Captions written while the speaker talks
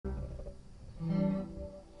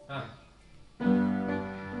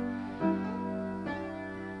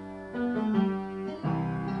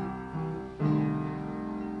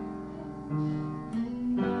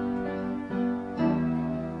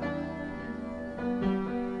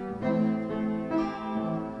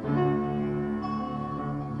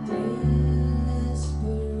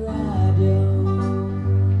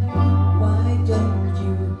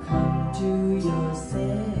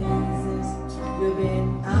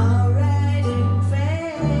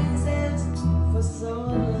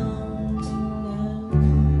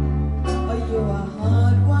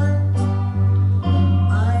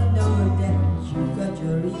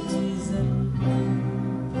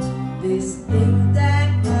think that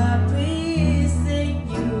everything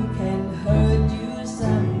you can hurt you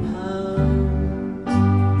somehow.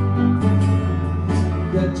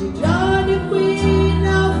 But you draw the queen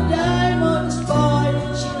of diamonds, boy,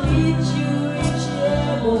 she leads you in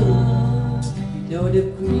trouble. You know the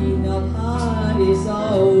queen of hearts is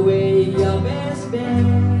always your best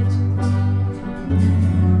bet.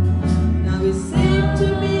 Now it seems to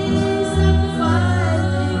me some fine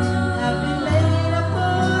things have been laid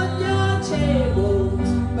upon your table,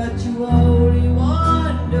 but you only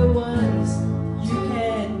want the ones you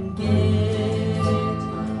can get.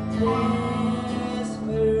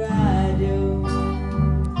 Desperado,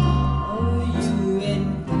 oh you and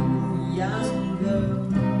young girl,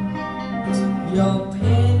 your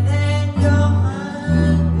pain and your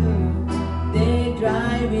hunger, they're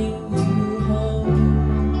driving you home.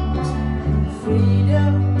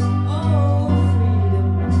 Freedom, oh freedom,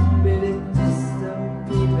 but it's just some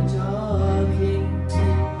people talking.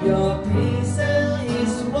 Your prison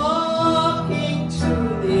is walking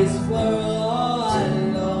through this world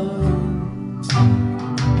alone.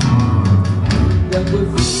 The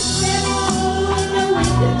feet in the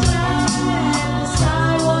winter time, the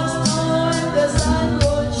sky was on, the sun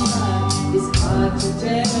won't shine. It's hard to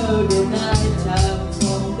tell the night time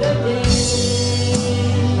from the day.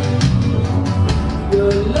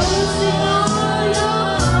 You're losing all your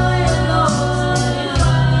lost,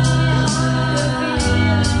 and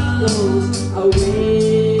the feeling goes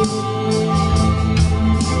away.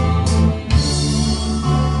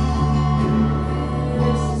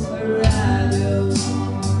 Desperado,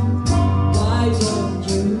 why don't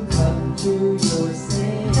you come to your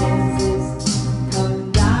senses? Come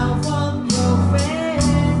down from your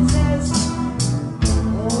fences.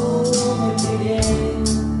 Oh, again,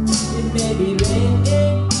 it may be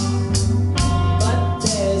raining, but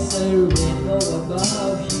there's a rainbow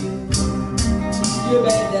above you. You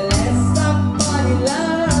better